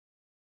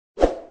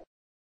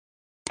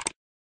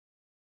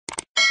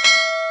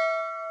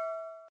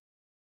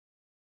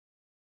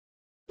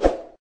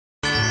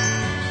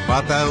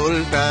পাতা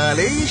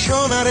উল্টালেই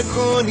সোনার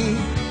খনি,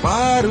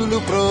 পারুল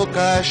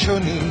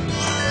প্রকাশনী।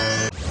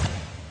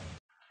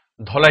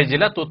 ধলাই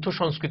জেলা তথ্য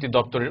সংস্কৃতি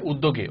দপ্তরের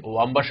উদ্যোগে ও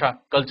আমবাসা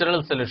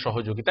কালচারাল সেলের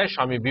সহযোগিতায়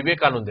স্বামী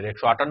বিবেকানন্দের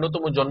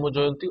 158তম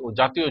জন্মজয়ন্তী ও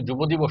জাতীয় যুব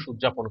দিবস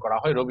উদযাপন করা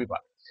হয়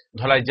রবিবার।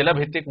 ধলাই জেলা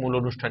ভিত্তিক মূল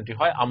অনুষ্ঠানটি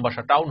হয়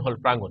আমবাসা টাউন হল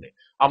প্রাঙ্গণে।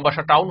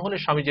 আমবাসা টাউন হলে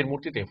স্বামীজির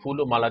মূর্তিতে ফুল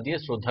ও মালা দিয়ে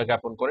শ্রদ্ধা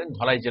জ্ঞাপন করেন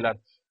ধলাই জেলার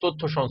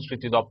তথ্য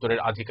সংস্কৃতি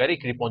দপ্তরের আধিকারিক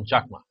রিপন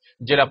চাকমা,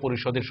 জেলা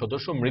পরিষদের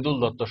সদস্য মৃদুল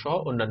দত্ত সহ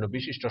অন্যান্য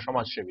বিশিষ্ট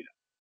সমাজসেবীরা।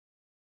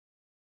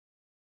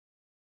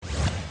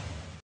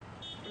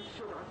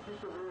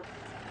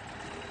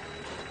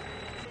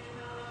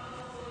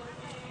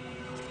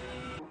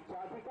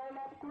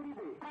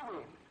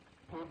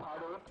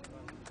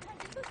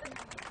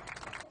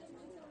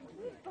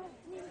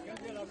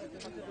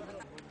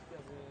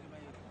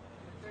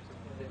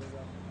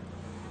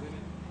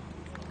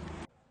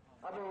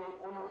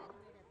 আমি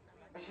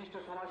বিশিষ্ট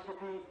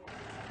সমাজসেবী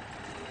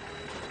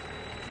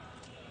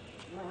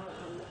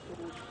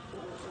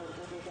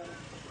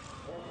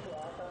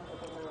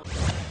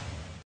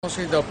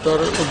সংস্কৃতি দপ্তর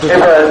উদ্যোগে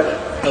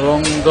এবং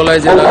ধলাই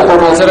জেলা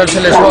কালচারাল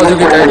সেলের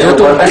সহযোগিতায় যৌথ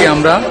উদ্যোগে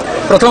আমরা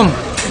প্রথম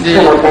যে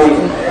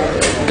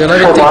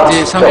জেলাভিত্তিক যে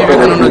স্বামী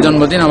বিবেকানন্দের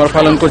জন্মদিন আমরা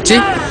পালন করছি।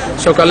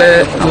 সকালে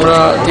আমরা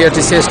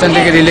টিআরটিসি স্ট্যান্ড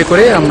থেকে রিলে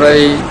করে আমরা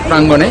এই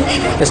প্রাঙ্গণে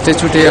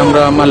স্ট্যাচুতে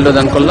আমরা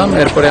মাল্যদান করলাম।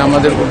 এরপরে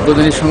আমাদের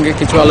উদ্বোধনীর সঙ্গে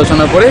কিছু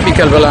আলোচনা করে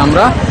বিকালবেলা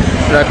আমরা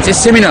রাখছি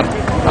সেমিনার,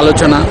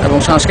 আলোচনা এবং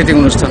সাংস্কৃতিক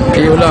অনুষ্ঠান।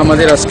 এই হলো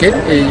আমাদের আজকের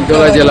এই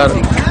ধলাই জেলার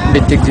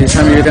ভিত্তিক যে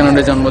স্বামী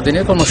বিবেকানন্দের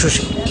জন্মদিনের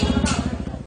কর্মসূচি।